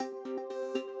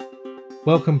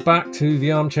Welcome back to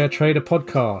the Armchair Trader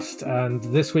podcast. And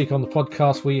this week on the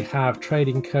podcast, we have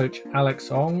trading coach Alex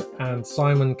Ong and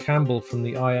Simon Campbell from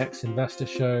the IX Investor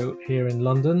Show here in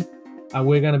London.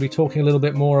 We're going to be talking a little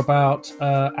bit more about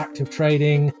active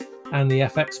trading and the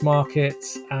FX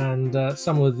markets and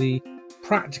some of the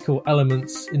practical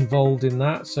elements involved in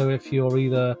that. So if you're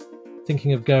either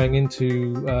thinking of going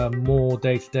into more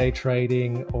day-to-day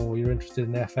trading, or you're interested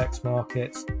in the FX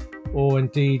markets, or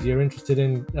indeed you're interested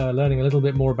in learning a little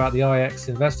bit more about the IX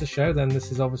Investor Show, then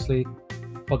this is obviously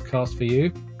a podcast for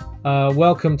you.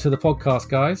 Welcome to the podcast,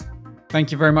 guys.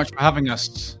 Thank you very much for having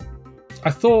us. I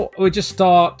thought we'd just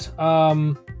start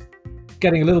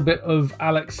getting a little bit of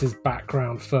Alex's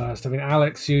background first. I mean,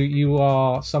 Alex, you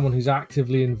are someone who's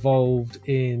actively involved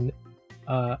in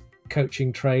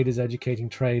coaching traders, educating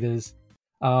traders,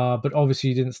 but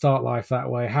obviously you didn't start life that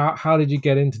way. How did you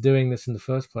get into doing this in the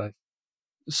first place?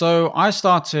 So I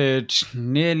started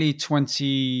nearly 20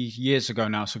 years ago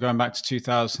now. So going back to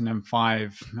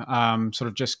 2005, sort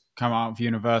of just come out of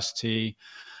university.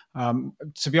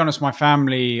 To be honest, my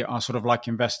family are sort of like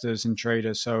investors and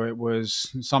traders. So it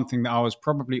was something that I was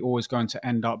probably always going to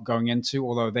end up going into,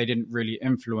 although they didn't really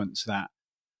influence that.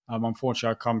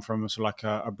 Unfortunately, I come from sort of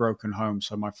like a broken home.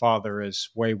 So my father is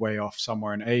way, way off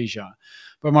somewhere in Asia.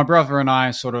 But my brother and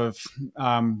I sort of,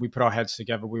 we put our heads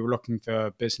together. We were looking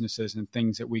for businesses and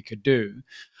things that we could do,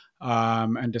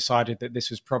 and decided that this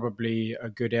was probably a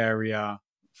good area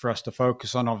for us to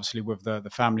focus on, obviously with the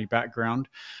family background.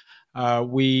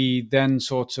 We then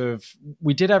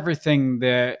we did everything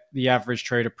that the average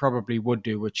trader probably would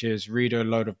do, which is read a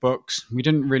load of books. We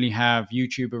didn't really have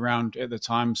YouTube around at the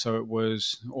time. So it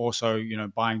was also,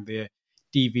 buying the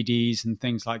DVDs and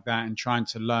things like that and trying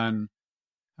to learn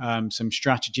some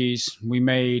strategies. We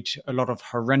made a lot of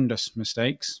horrendous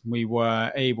mistakes. We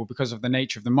were able, because of the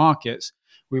nature of the markets,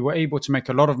 we were able to make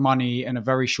a lot of money in a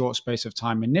very short space of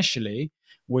time initially,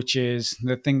 which is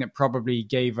the thing that probably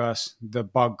gave us the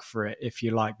bug for it, if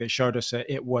you like, that showed us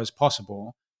that it was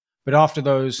possible. But after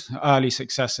those early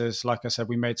successes, like I said,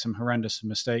 we made some horrendous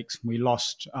mistakes. We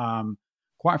lost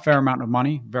quite a fair amount of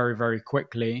money very, very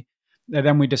quickly. And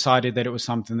then we decided that it was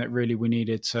something that really we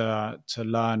needed to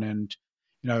learn and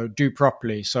do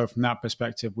properly. So from that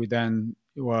perspective, we then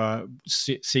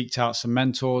seeked out some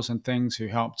mentors and things who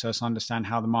helped us understand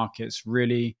how the markets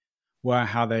really were,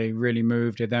 how they really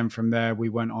moved. And then from there, we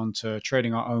went on to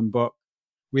trading our own book.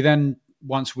 We then,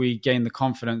 once we gained the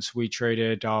confidence, we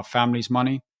traded our family's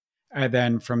money. And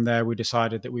then from there, we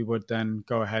decided that we would then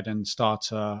go ahead and start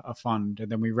a fund.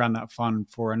 And then we ran that fund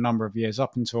for a number of years,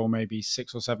 up until maybe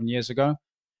 6 or 7 years ago,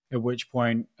 at which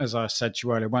point, as I said to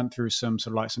you earlier, went through some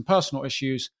personal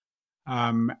issues.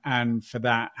 And for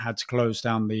that, had to close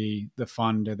down the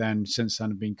fund. And then since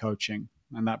then, have been coaching.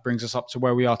 And that brings us up to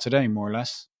where we are today, more or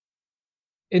less.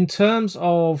 In terms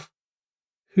of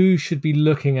who should be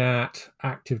looking at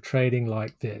active trading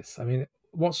like this, I mean,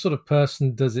 what sort of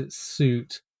person does it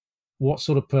suit? What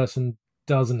sort of person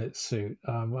doesn't it suit?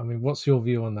 What's your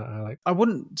view on that, Alex? I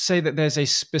wouldn't say that there's a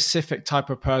specific type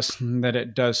of person that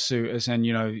it does suit, as in,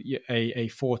 a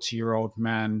 40-year-old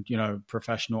man,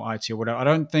 professional IT or whatever. I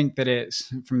don't think that it's,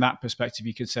 from that perspective,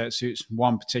 you could say it suits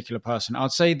one particular person.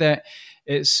 I'd say that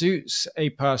it suits a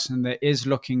person that is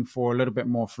looking for a little bit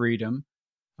more freedom,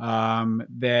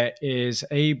 that is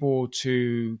able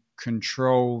to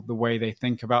control the way they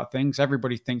think about things.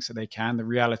 Everybody thinks that they can. The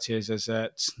reality is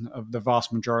that the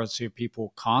vast majority of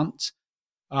people can't.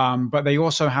 But they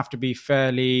also have to be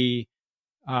fairly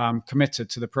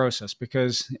committed to the process,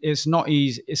 because it's not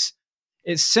easy.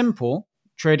 It's simple.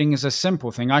 Trading is a simple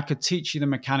thing. I could teach you the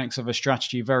mechanics of a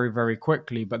strategy very, very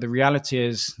quickly, but the reality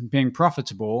is being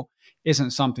profitable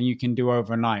isn't something you can do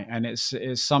overnight. And it's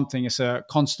a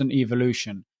constant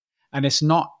evolution. And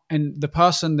the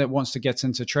person that wants to get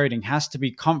into trading has to be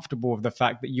comfortable with the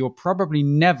fact that you're probably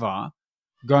never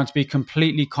going to be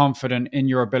completely confident in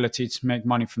your ability to make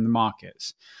money from the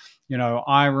markets.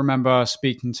 I remember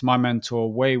speaking to my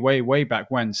mentor way, way, way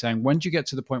back when, saying, when do you get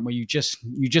to the point where you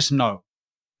just know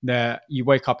that you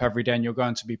wake up every day and you're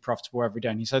going to be profitable every day?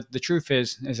 And he said, the truth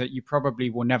is that you probably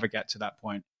will never get to that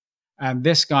point. And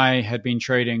this guy had been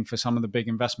trading for some of the big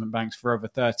investment banks for over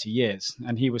 30 years.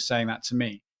 And he was saying that to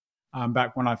me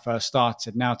back when I first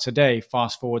started. Now today,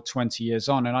 fast forward 20 years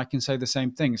on, and I can say the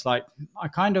same thing. It's like,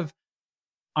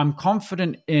 I'm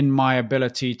confident in my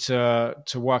ability to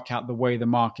work out the way the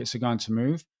markets are going to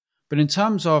move. But in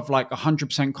terms of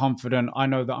 100% confident, I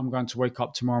know that I'm going to wake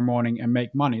up tomorrow morning and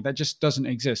make money. That just doesn't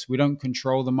exist. We don't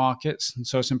control the markets. And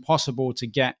so it's impossible to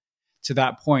get to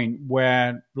that point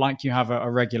where, like, you have a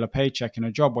regular paycheck in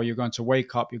a job where you're going to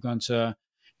wake up, you're going to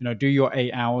do your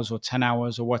 8 hours or 10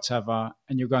 hours or whatever,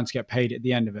 and you're going to get paid at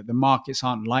the end of it. The markets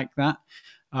aren't like that.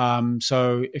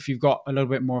 So if you've got a little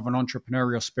bit more of an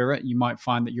entrepreneurial spirit, you might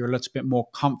find that you're a little bit more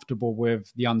comfortable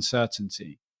with the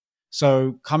uncertainty.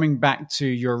 So coming back to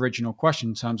your original question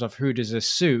in terms of who does this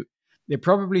suit, it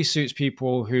probably suits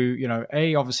people who,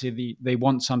 obviously they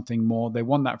want something more, they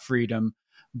want that freedom,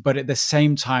 but at the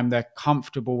same time, they're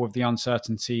comfortable with the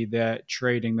uncertainty that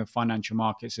trading the financial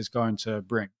markets is going to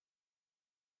bring.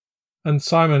 And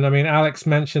Simon, I mean, Alex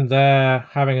mentioned there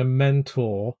having a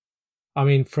mentor. I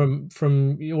mean,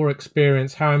 from your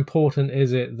experience, how important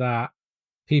is it that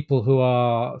people who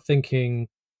are thinking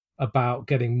about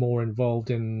getting more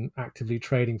involved in actively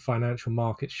trading financial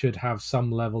markets should have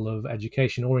some level of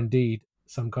education or indeed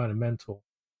some kind of mentor?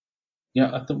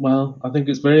 Yeah, I think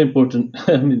it's very important.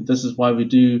 I mean, this is why we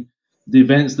do the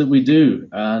events that we do,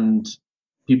 and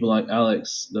people like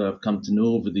Alex that I've come to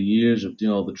know over the years of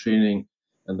doing all the training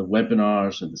and the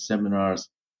webinars and the seminars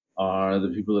are the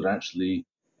people that actually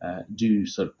do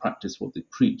sort of practice what they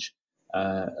preach,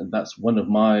 and that's one of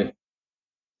my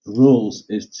roles,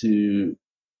 is to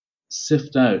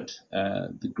sift out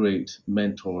the great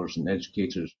mentors and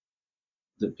educators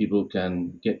that people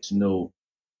can get to know,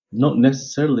 not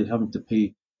necessarily having to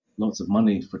pay lots of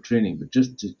money for training, but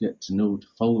just to get to know, to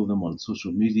follow them on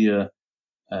social media,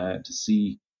 to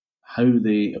see how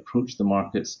they approach the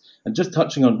markets. And just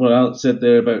touching on what Alex said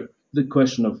there about the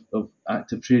question of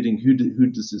active trading, who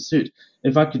does it suit?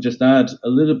 If I could just add a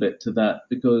little bit to that,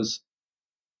 because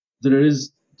there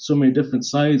is so many different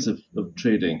sides of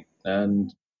trading.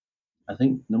 And I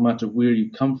think no matter where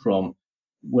you come from,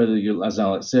 whether you're, as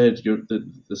Alex said, you're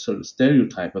the sort of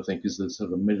stereotype, I think, is the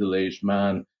sort of middle-aged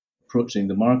man approaching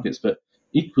the markets. But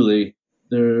equally,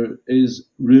 there is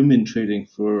room in trading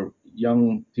for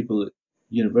young people at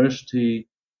university,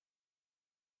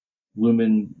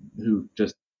 women who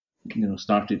just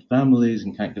started families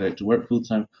and can't get out to work full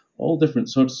time, all different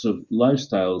sorts of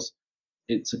lifestyles.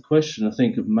 It's a question, I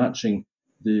think, of matching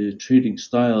the trading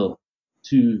style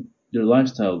to your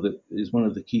lifestyle. That is one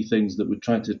of the key things that we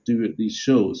try to do at these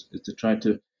shows, is to try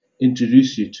to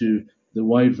introduce you to the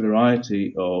wide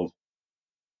variety of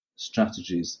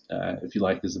strategies, if you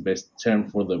like, is the best term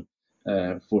for them,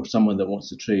 for someone that wants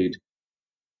to trade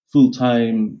full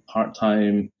time, part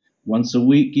time, once a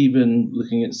week, even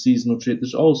looking at seasonal trade.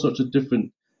 There's all sorts of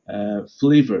different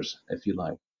flavors, if you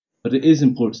like. But it is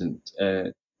important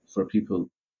for people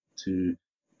to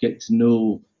get to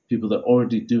know people that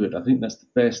already do it. I think that's the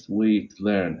best way to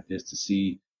learn, is to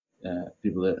see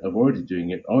people that are already doing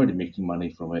it, already making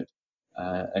money from it,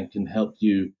 and can help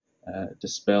you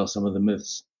dispel some of the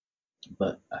myths.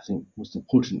 But I think most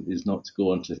important is not to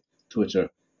go onto Twitter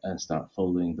and start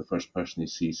following the first person you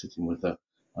see sitting with a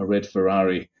red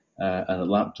Ferrari and a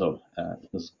laptop,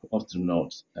 because often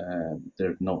not,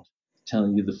 they're not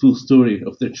telling you the full story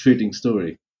of their trading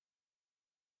story.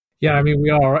 Yeah, I mean, we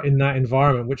are in that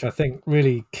environment, which I think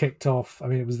really kicked off. I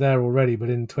mean, it was there already, but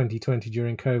in 2020,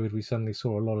 during COVID, we suddenly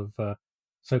saw a lot of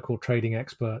so-called trading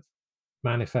experts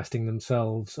manifesting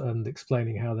themselves and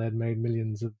explaining how they'd made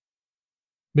millions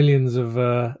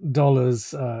of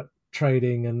dollars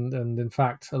trading, and in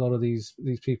fact, a lot of these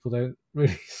people don't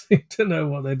really seem to know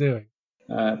what they're doing.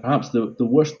 Perhaps the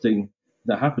worst thing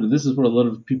that happened, and this is what a lot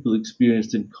of people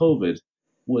experienced in COVID,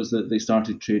 was that they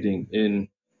started trading in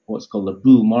what's called a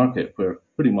bull market, where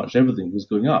pretty much everything was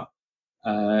going up.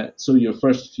 So your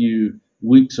first few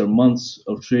weeks or months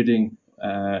of trading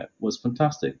was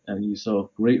fantastic, and you saw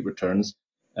great returns.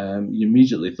 You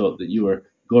immediately thought that you were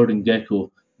Gordon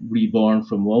Gekko reborn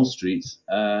from Wall Street,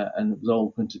 and it was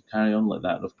all going to carry on like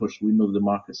that. And of course, we know the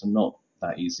markets are not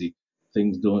that easy.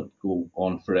 Things don't go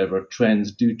on forever.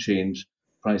 Trends do change.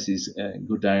 Prices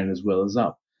go down as well as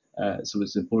up. So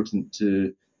it's important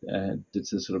to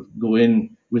sort of go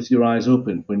in with your eyes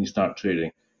open when you start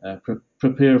trading.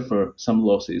 Prepare for some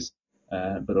losses,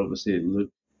 but obviously look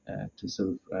to sort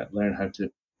of learn how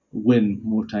to win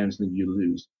more times than you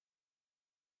lose.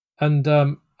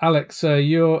 And Alex,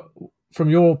 from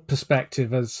your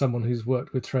perspective as someone who's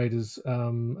worked with traders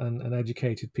and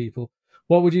educated people,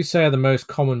 what would you say are the most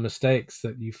common mistakes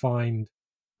that you find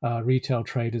retail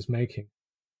traders making?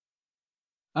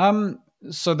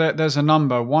 So there's a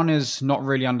number. One is not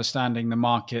really understanding the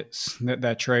markets that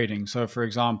they're trading. So, for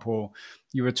example,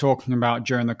 you were talking about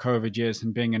during the COVID years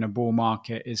and being in a bull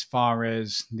market, as far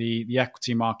as the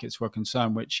equity markets were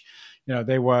concerned, which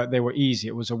they were easy.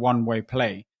 It was a one-way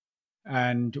play.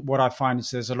 And what I find is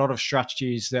there's a lot of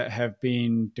strategies that have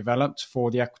been developed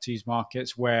for the equities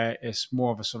markets where it's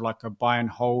more of a sort of like a buy and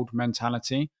hold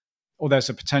mentality, or there's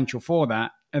a potential for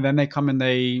that. And then they come and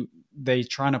they they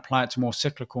try and apply it to more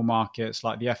cyclical markets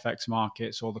like the FX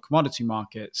markets or the commodity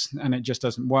markets, and it just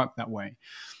doesn't work that way.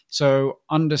 So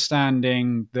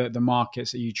understanding the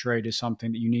markets that you trade is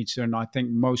something that you need to, and I think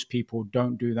most people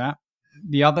don't do that.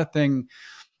 The other thing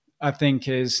I think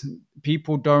is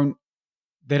people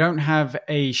they don't have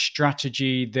a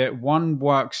strategy that one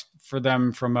works for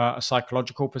them from a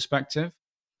psychological perspective,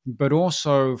 but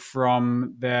also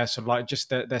from their sort of like just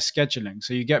their scheduling.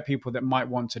 So you get people that might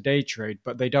want to day trade,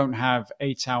 but they don't have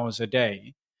 8 hours a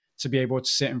day to be able to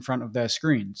sit in front of their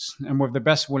screens. And with the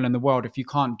best will in the world, if you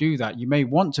can't do that, you may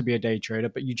want to be a day trader,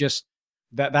 but you just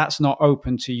that's not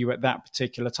open to you at that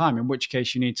particular time, in which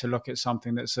case you need to look at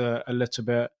something that's a little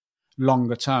bit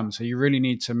longer term. So you really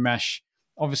need to mesh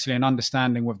obviously an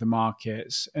understanding with the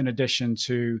markets, in addition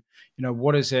to,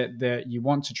 what is it that you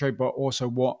want to trade, but also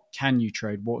what can you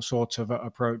trade? What sort of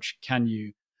approach can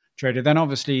you trade? And then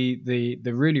obviously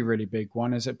the really, really big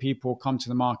one is that people come to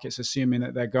the markets assuming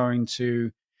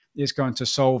that it's going to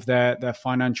solve their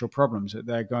financial problems, that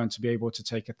they're going to be able to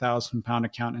take £1,000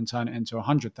 account and turn it into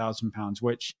 £100,000,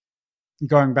 which,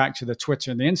 going back to the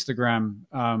Twitter and the Instagram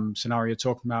scenario you're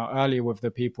talking about earlier with the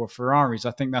people with Ferraris,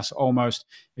 I think that's almost,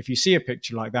 if you see a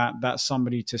picture like that, that's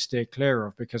somebody to steer clear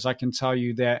of. Because I can tell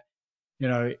you that,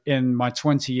 in my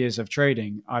 20 years of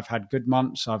trading, I've had good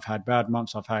months, I've had bad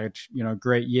months, I've had,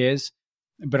 great years,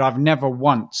 but I've never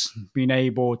once been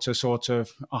able to sort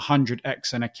of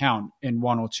 100x an account in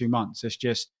 1 or 2 months.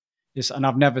 And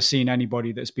I've never seen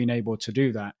anybody that's been able to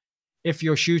do that. If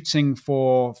you're shooting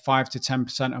for 5 to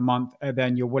 10% a month,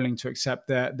 then you're willing to accept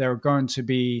that there are going to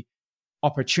be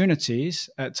opportunities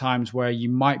at times where you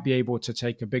might be able to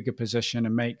take a bigger position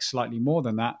and make slightly more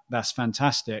than that. That's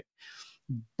fantastic.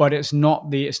 But it's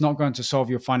not going to solve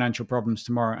your financial problems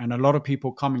tomorrow. And a lot of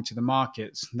people coming to the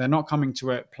markets, they're not coming to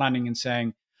it planning and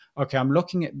saying, okay, I'm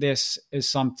looking at this as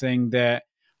something that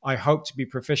I hope to be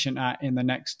proficient at in the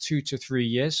next 2 to 3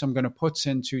 years. So I'm going to put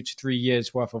in 2 to 3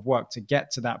 years worth of work to get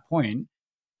to that point.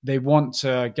 They want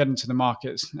to get into the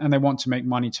markets and they want to make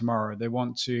money tomorrow. They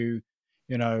want to,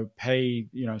 pay,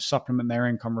 supplement their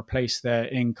income, replace their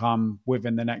income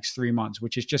within the next 3 months,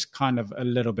 which is just kind of a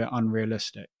little bit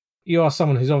unrealistic. You are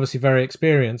someone who's obviously very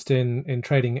experienced in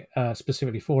trading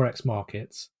specifically Forex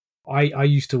markets. I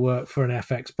used to work for an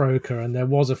FX broker, and there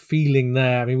was a feeling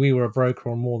there. I mean, we were a broker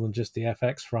on more than just the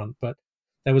FX front, but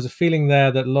there was a feeling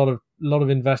there that a lot of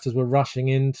investors were rushing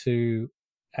into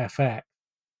FX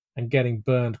and getting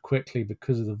burned quickly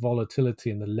because of the volatility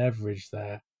and the leverage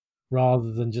there,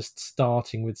 rather than just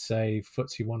starting with, say,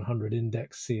 FTSE 100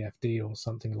 index CFD or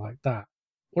something like that.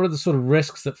 What are the sort of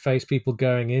risks that face people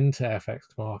going into FX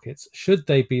markets? Should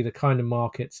they be the kind of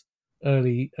markets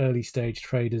early stage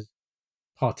traders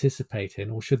participate in,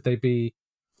 or should they be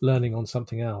learning on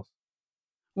something else?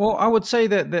 Well, I would say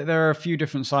that there are a few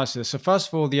different sides to this. So first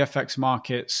of all, the FX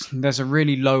markets, there's a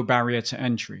really low barrier to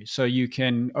entry. So you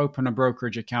can open a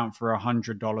brokerage account for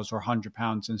 $100 or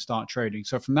 £100 and start trading.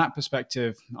 So from that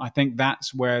perspective, I think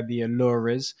that's where the allure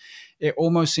is. It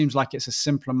almost seems like it's a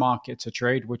simpler market to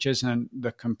trade, which isn't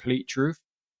the complete truth.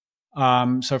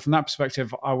 So from that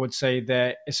perspective, I would say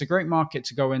that it's a great market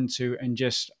to go into and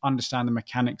just understand the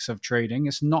mechanics of trading.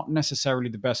 It's not necessarily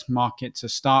the best market to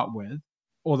start with.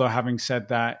 Although having said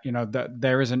that, that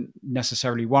there isn't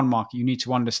necessarily one market. You need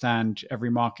to understand every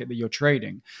market that you're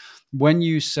trading. When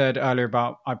you said earlier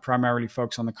about I primarily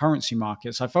focus on the currency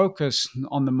markets, I focus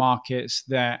on the markets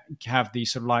that have the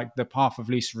sort of like the path of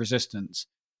least resistance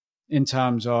in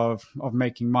terms of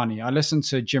making money. I listened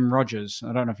to Jim Rogers.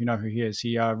 I don't know if you know who he is.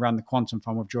 He ran the quantum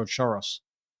fund with George Soros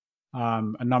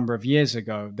a number of years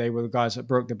ago. They were the guys that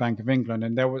broke the Bank of England.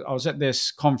 And I was at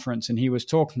this conference and he was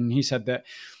talking, and he said that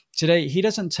today, he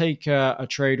doesn't take a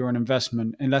trade or an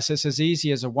investment unless it's as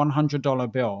easy as a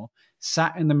 $100 bill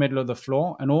sat in the middle of the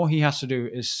floor, and all he has to do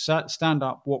is stand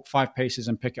up, walk 5 paces,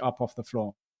 and pick it up off the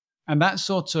floor. And that's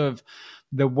sort of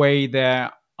the way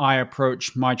that I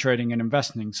approach my trading and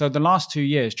investing. So the last 2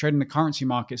 years, trading the currency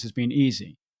markets has been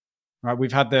easy. Right,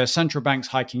 we've had the central banks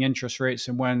hiking interest rates,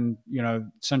 and when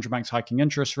central banks hiking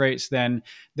interest rates, then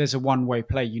there's a one-way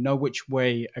play. You know which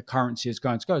way a currency is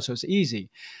going to go, so it's easy.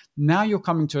 Now you're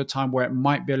coming to a time where it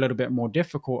might be a little bit more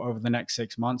difficult over the next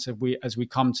 6 months as we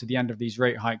come to the end of these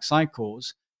rate hike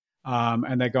cycles,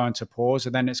 and they're going to pause,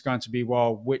 and then it's going to be,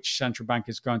 well, which central bank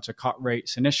is going to cut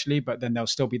rates initially, but then there'll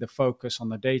still be the focus on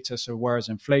the data. So where is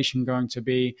inflation going to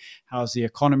be? How's the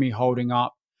economy holding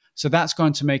up? So that's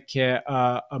going to make it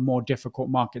a more difficult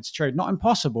market to trade. Not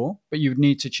impossible, but you would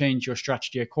need to change your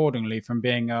strategy accordingly from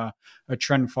being a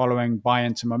trend following buy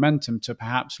into momentum to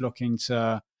perhaps looking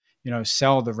to,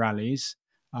 sell the rallies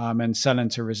and sell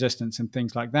into resistance and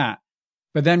things like that.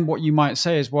 But then what you might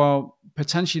say is, well,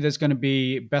 potentially there's going to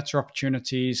be better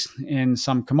opportunities in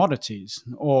some commodities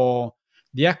or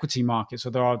the equity markets.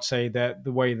 Although I'd say that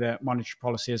the way that monetary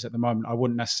policy is at the moment, I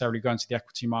wouldn't necessarily go into the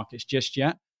equity markets just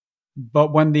yet.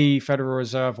 But when the Federal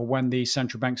Reserve or when the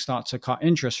central bank start to cut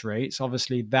interest rates,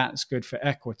 obviously that's good for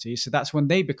equity. So that's when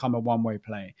they become a one-way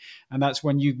play. And that's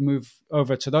when you move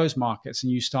over to those markets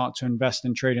and you start to invest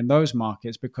and trade in those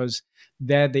markets because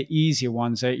they're the easier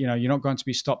ones. That, you're not going to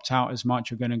be stopped out as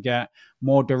much. You're going to get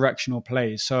more directional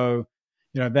plays. So,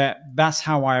 that's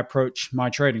how I approach my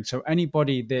trading. So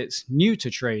anybody that's new to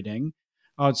trading,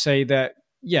 I'd say that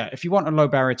yeah, if you want a low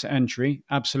barrier to entry,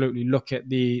 absolutely look at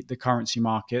the currency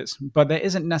markets. But there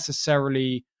isn't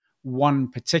necessarily one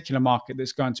particular market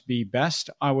that's going to be best.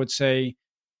 I would say,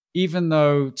 even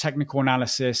though technical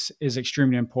analysis is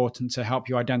extremely important to help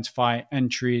you identify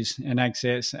entries and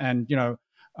exits, and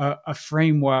a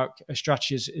framework, a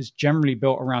strategy is generally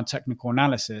built around technical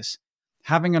analysis.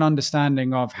 Having an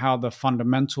understanding of how the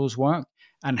fundamentals work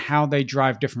and how they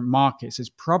drive different markets is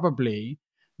probably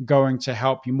going to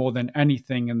help you more than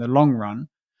anything in the long run,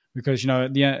 because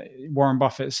Warren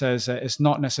Buffett says that it's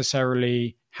not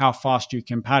necessarily how fast you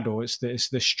can paddle, it's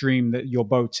the stream that your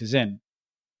boat is in.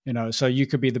 So you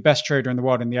could be the best trader in the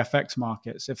world in the FX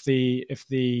markets. If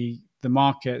the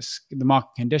market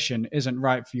condition isn't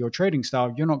right for your trading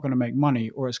style, you're not going to make money,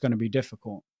 or it's going to be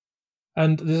difficult.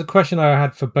 And there's a question I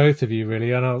had for both of you,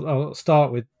 really, and I'll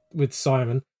start with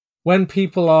Simon. When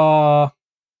people are,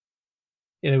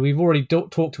 we've already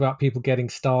talked about people getting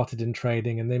started in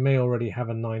trading, and they may already have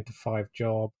a 9-to-5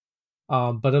 job.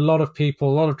 But a lot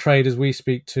of traders we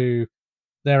speak to,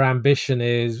 their ambition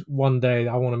is one day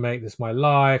I want to make this my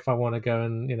life. I want to go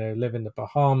and live in the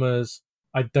Bahamas.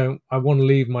 I want to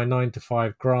leave my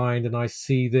 9-to-5 grind, and I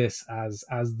see this as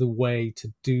the way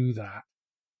to do that.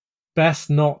 Best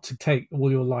not to take all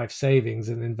your life savings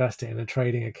and invest it in a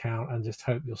trading account and just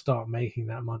hope you'll start making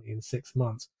that money in 6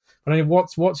 months. But I mean,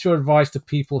 what's your advice to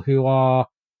people who are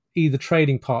either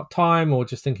trading part-time or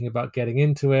just thinking about getting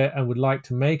into it and would like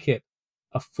to make it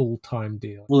a full-time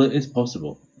deal? Well, it is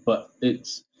possible, but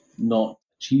it's not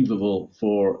achievable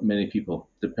for many people,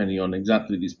 depending on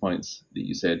exactly these points that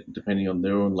you said, depending on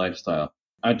their own lifestyle.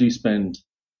 I do spend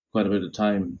quite a bit of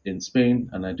time in Spain,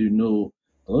 and I do know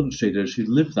a lot of traders who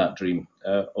live that dream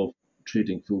of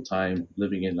trading full time,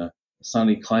 living in a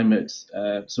sunny climate.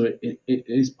 So it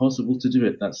is possible to do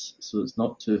it. So it's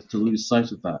not to lose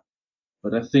sight of that.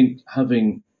 But I think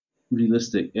having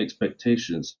realistic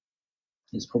expectations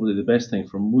is probably the best thing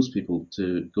for most people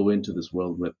to go into this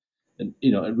world with. And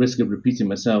at risk of repeating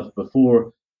myself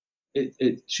before,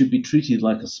 it should be treated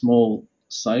like a small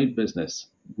side business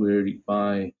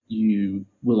whereby you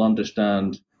will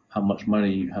understand how much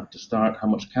money you have to start, how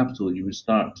much capital you would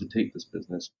start to take this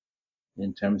business,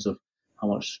 in terms of how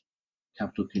much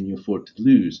capital can you afford to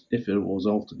lose if it was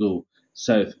all to go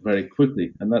south very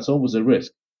quickly. And that's always a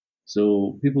risk.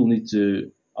 So people need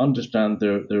to understand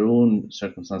their own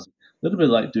circumstances. A little bit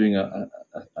like doing a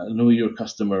know your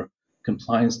customer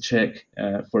compliance check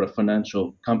for a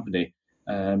financial company.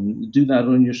 Do that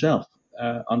on yourself.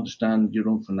 Understand your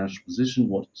own financial position.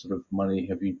 What sort of money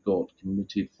have you got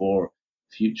committed for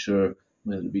future,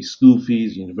 whether it be school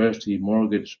fees, university,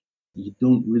 mortgage? You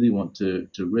don't really want to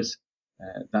risk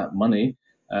that money.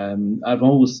 I've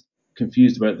always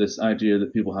confused about this idea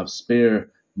that people have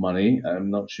spare money.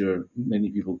 I'm not sure many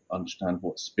people understand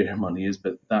what spare money is,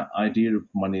 but that idea of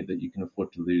money that you can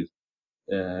afford to lose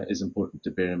is important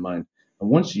to bear in mind. And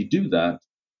once you do that,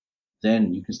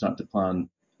 then you can start to plan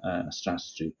a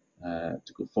strategy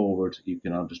to go forward. You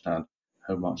can understand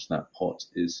how much that pot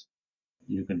is.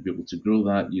 You're going to be able to grow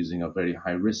that using a very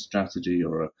high risk strategy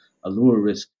or a lower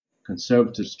risk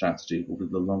conservative strategy over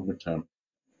the longer term.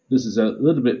 This is a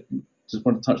little bit, just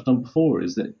what I touched on before,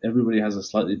 is that everybody has a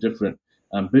slightly different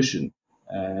ambition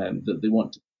that they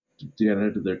want to get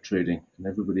out of their trading, and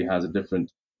everybody has a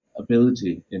different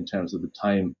ability in terms of the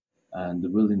time and the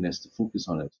willingness to focus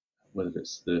on it, whether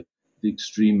it's the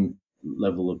extreme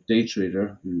level of day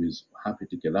trader who is happy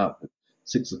to get up at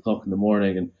 6 o'clock in the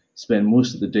morning and spend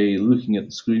most of the day looking at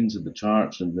the screens of the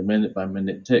charts and the minute by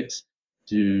minute ticks,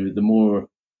 to the more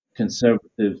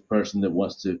conservative person that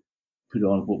wants to put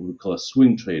on what we would call a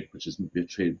swing trade, which is maybe a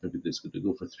trade that's going to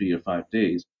go for 3 or 5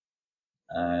 days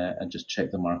and just check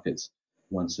the markets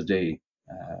once a day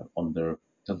on their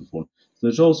telephone. So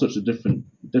there's all sorts of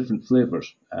different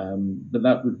flavors. But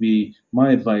that would be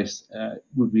my advice.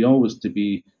 Would be always to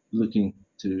be looking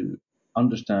to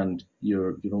understand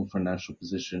your own financial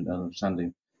position and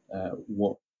understanding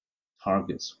what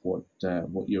targets, what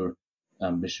your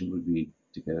ambition would be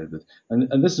to get out of it.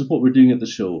 And this is what we're doing at the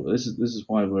show. This is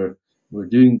why we're we're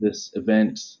doing this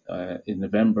event in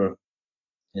November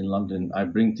in London. I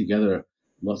bring together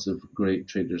lots of great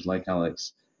traders like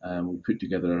Alex. We put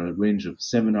together a range of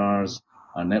seminars,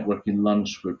 a networking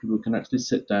lunch where people can actually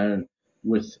sit down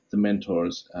with the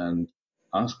mentors and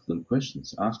ask them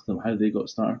questions, ask them how they got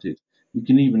started. You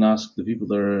can even ask the people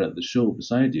that are at the show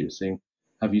beside you, saying,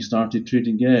 have you started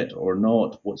trading yet or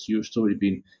not? What's your story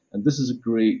been? And this is a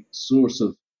great source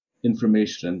of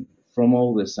information. And from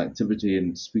all this activity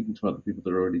and speaking to other people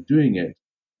that are already doing it,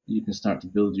 you can start to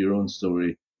build your own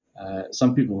story.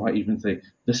 Some people might even think,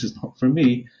 this is not for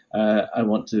me. I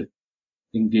want to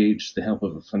engage the help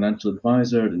of a financial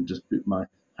advisor and just put my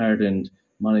hard-earned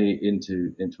money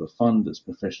into a fund that's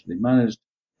professionally managed.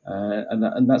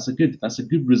 And that's a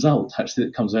good result actually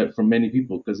that comes out from many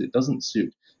people, because it doesn't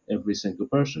suit every single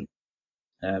person.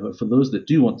 But for those that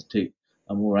do want to take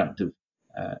a more active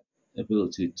uh,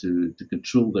 ability to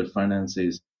control their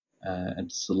finances and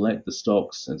to select the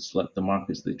stocks and select the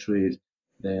markets they trade,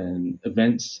 then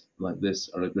events like this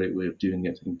are a great way of doing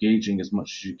it, engaging as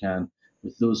much as you can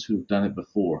with those who have done it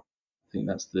before. I think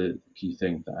that's the key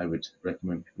thing that I would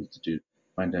recommend people to do.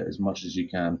 Find out as much as you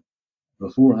can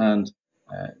beforehand.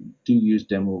 Do use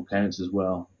demo accounts as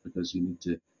well, because you need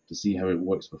to see how it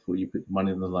works before you put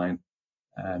money on the line.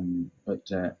 But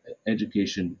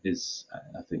education is,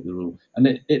 I think, the rule, and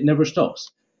it never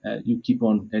stops. You keep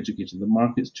on educating. The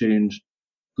markets change,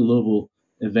 global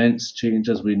events change,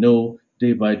 as we know,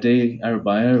 day by day, hour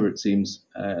by hour, it seems,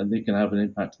 and they can have an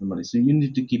impact on the money. So you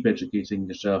need to keep educating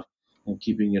yourself and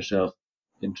keeping yourself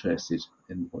interested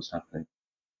in what's happening.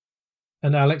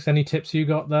 And Alex, any tips you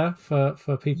got there for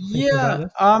people thinking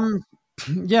about this?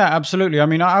 Yeah, absolutely. I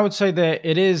mean, I would say that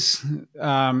it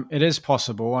is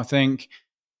possible. I think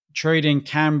trading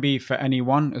can be for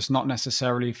anyone. It's not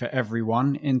necessarily for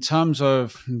everyone. In terms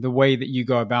of the way that you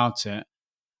go about it,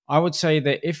 I would say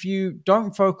that if you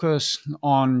don't focus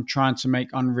on trying to make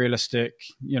unrealistic,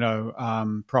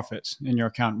 profits in your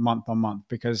account month on month,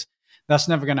 because that's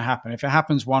never going to happen. If it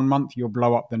happens one month, you'll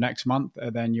blow up the next month,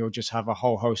 and then you'll just have a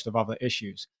whole host of other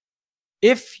issues.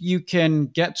 If you can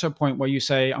get to a point where you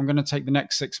say, I'm going to take the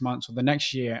next 6 months or the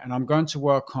next year, and I'm going to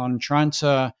work on trying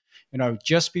to,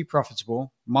 just be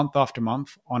profitable month after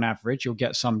month on average, you'll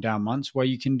get some down months where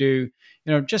you can do,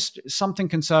 just something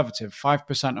conservative,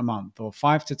 5% a month or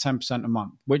 5 to 10% a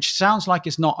month, which sounds like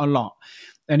it's not a lot.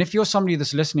 And if you're somebody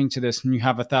that's listening to this and you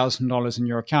have $1,000 in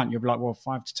your account, you'll be like, well,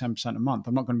 5 to 10% a month,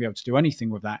 I'm not going to be able to do anything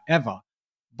with that ever.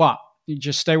 But you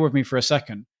just stay with me for a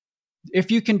second.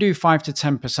 If you can do 5 to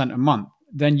 10% a month,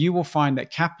 then you will find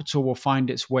that capital will find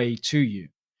its way to you,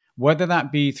 whether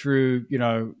that be through,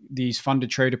 these funded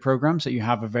trader programs that you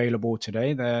have available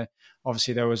today. There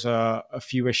was a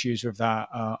few issues with that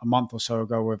a month or so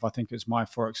ago with, I think it was My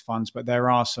Forex Funds, but there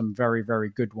are some very, very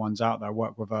good ones out there. I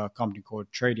work with a company called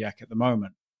Tradiac at the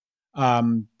moment.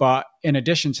 But in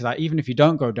addition to that, even if you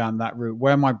don't go down that route,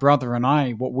 where my brother and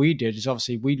I, what we did is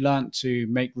obviously we learned to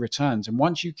make returns. And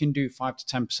once you can do 5 to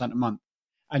 10% a month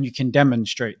and you can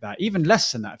demonstrate that, even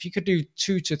less than that, if you could do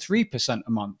 2 to 3%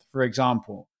 a month, for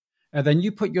example, then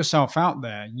you put yourself out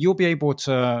there, you'll be able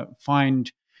to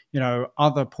find,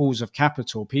 other pools of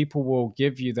capital. People will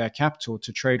give you their capital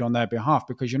to trade on their behalf,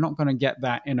 because you're not going to get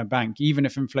that in a bank. Even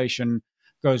if inflation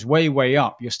goes way, way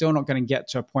up, you're still not going to get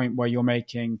to a point where you're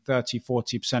making 30,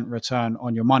 40% return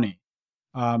on your money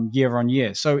year on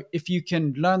year. So if you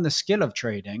can learn the skill of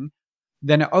trading,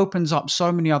 then it opens up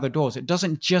so many other doors. It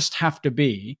doesn't just have to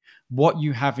be what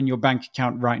you have in your bank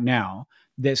account right now.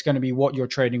 That's going to be what you're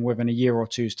trading with in a year or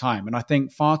two's time. And I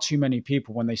think far too many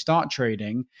people, when they start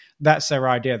trading, that's their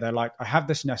idea. They're like, I have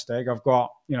this nest egg. I've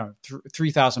got,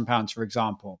 £3,000, for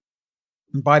example.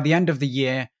 And by the end of the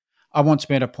year, I want to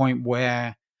be at a point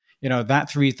where, that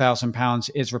 £3,000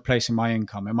 is replacing my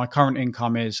income. And my current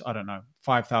income is, I don't know,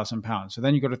 £5,000. So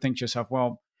then you've got to think to yourself,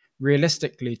 well,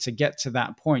 realistically, to get to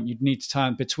that point, you'd need to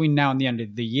turn, between now and the end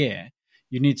of the year,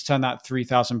 you need to turn that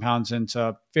 £3,000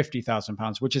 into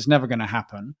 £50,000, which is never going to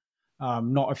happen.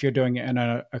 Not if you're doing it in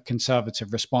a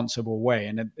conservative, responsible way.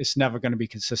 And it's never going to be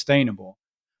sustainable.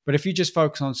 But if you just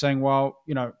focus on saying, well,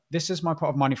 this is my pot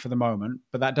of money for the moment,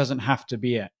 but that doesn't have to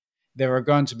be it. There are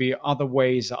going to be other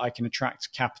ways that I can attract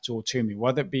capital to me,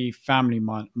 whether it be family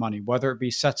money, whether it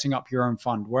be setting up your own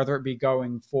fund, whether it be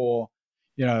going for,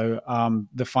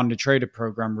 the funded trader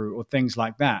program route or things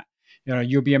like that.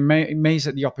 You'll be amazed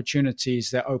at the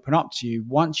opportunities that open up to you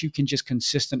once you can just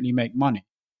consistently make money.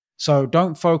 So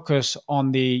don't focus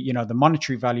on the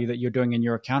monetary value that you're doing in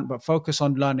your account, but focus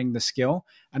on learning the skill.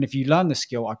 And if you learn the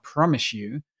skill, I promise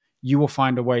you, you will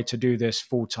find a way to do this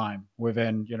full time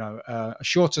within, a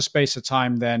shorter space of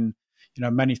time than,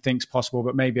 many things possible,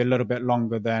 but maybe a little bit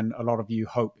longer than a lot of you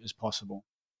hope is possible.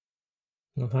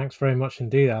 Well, thanks very much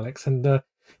indeed, Alex. And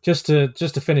just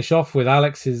to finish off with,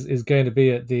 Alex is going to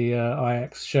be at the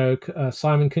IX show.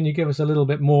 Simon, can you give us a little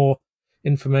bit more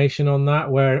information on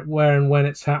that, where and when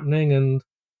it's happening,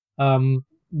 and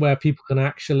where people can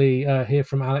actually hear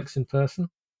from Alex in person?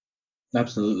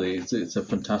 Absolutely, it's a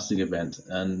fantastic event,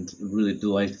 and really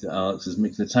delighted that Alex is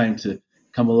making the time to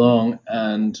come along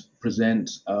and present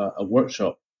a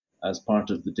workshop as part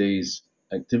of the day's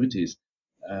activities.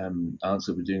 Alex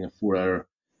will be doing a 4-hour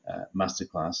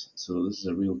masterclass, so this is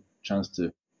a real chance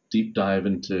to deep dive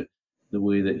into the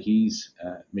way that he's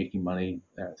making money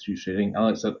through trading.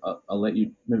 Alex, I'll let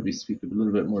you maybe speak a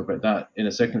little bit more about that in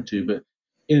a second or two, but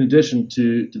in addition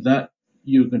to that,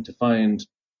 you're going to find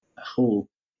a whole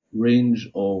range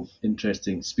of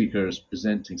interesting speakers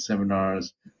presenting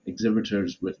seminars,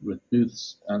 exhibitors with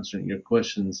booths answering your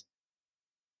questions,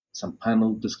 some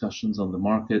panel discussions on the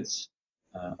markets,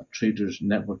 a traders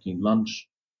networking lunch,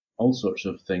 all sorts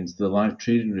of things. The live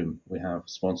trading room we have,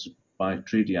 sponsored by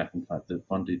Tradiac, in fact, the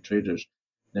funded traders,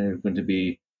 they're going to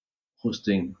be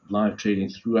hosting live trading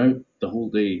throughout the whole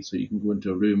day. So you can go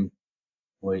into a room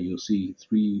where you'll see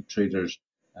 3 traders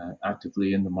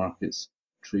actively in the markets,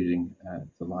 trading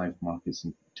the live markets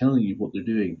and telling you what they're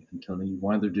doing and telling you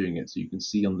why they're doing it, so you can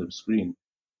see on the screen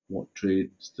what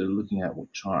trades they're looking at,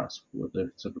 what charts, what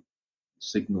their sort of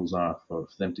signals are for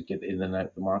them to get in and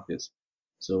out the markets.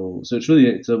 So it's really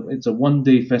it's a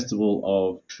one-day festival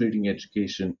of trading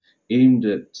education aimed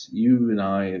at you and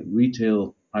I,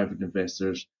 retail private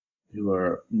investors who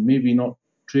are maybe not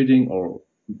trading or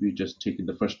maybe just taking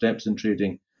the first steps in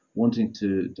trading, wanting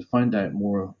to find out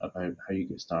more about how you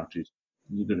get started.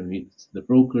 You're going to meet the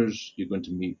brokers, you're going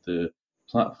to meet the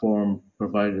platform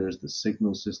providers, the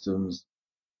signal systems,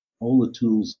 all the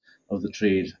tools of the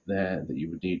trade there that you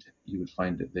would need. You would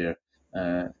find it there.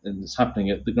 And it's happening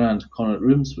at the Grand Connaught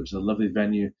Rooms, which is a lovely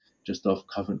venue just off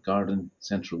Covent Garden,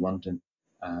 central London.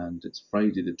 And it's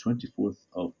Friday, the 24th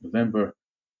of November.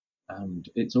 And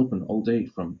it's open all day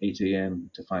from 8 a.m.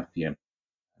 to 5 p.m.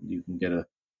 And you can get a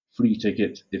free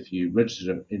ticket if you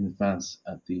register in advance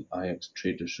at the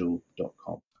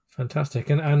ixtradershow.com. Fantastic.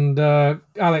 And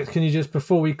Alex, can you just,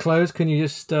 before we close, can you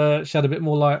just shed a bit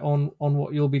more light on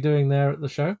what you'll be doing there at the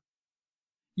show?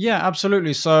 Yeah,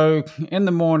 absolutely. So in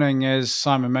the morning, as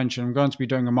Simon mentioned, I'm going to be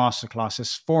doing a masterclass.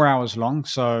 It's 4 hours long.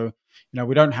 So,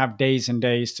 we don't have days and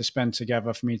days to spend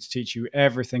together for me to teach you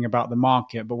everything about the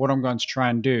market. But what I'm going to try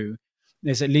and do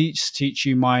is at least teach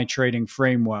you my trading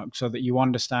framework so that you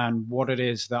understand what it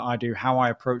is that I do, how I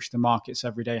approach the markets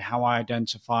every day, how I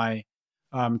identify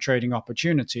trading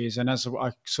opportunities. And as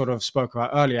I sort of spoke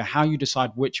about earlier, how you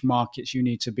decide which markets you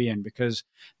need to be in, because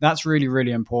that's really,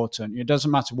 really important. It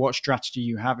doesn't matter what strategy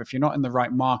you have. If you're not in the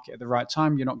right market at the right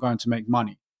time, you're not going to make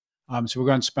money. So we're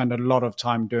going to spend a lot of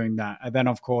time doing that. And then,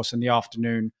 of course, in the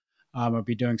afternoon, I'll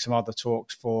be doing some other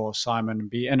talks for Simon and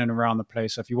be in and around the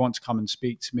place. So if you want to come and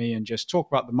speak to me and just talk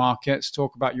about the markets,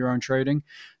 talk about your own trading,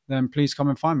 then please come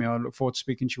and find me. I look forward to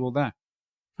speaking to you all there.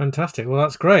 Fantastic. Well,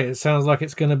 that's great. It sounds like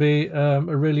it's going to be a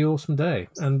really awesome day.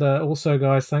 And also,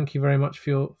 guys, thank you very much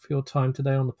for your time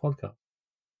today on the podcast.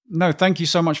 No, thank you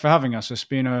so much for having us. It's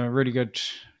been a really good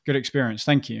experience.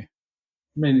 Thank you.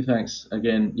 Many thanks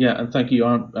again. Yeah, and thank you,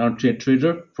 Armchair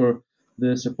Trader, for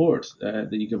the support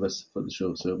that you give us for the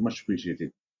show. So much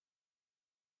appreciated.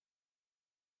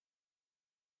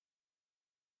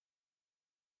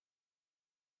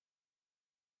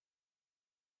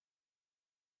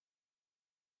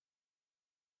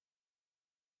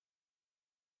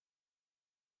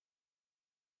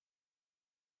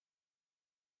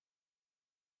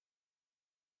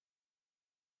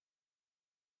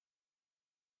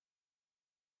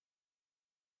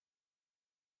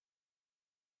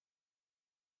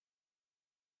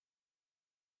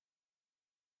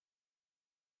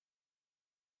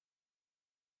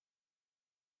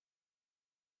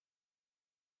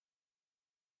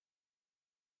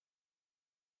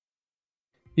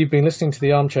 You've been listening to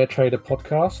the Armchair Trader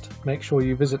podcast. Make sure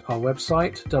you visit our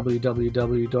website,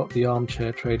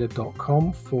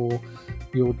 www.thearmchairtrader.com, for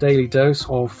your daily dose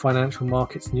of financial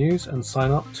markets news and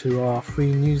sign up to our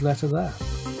free newsletter there.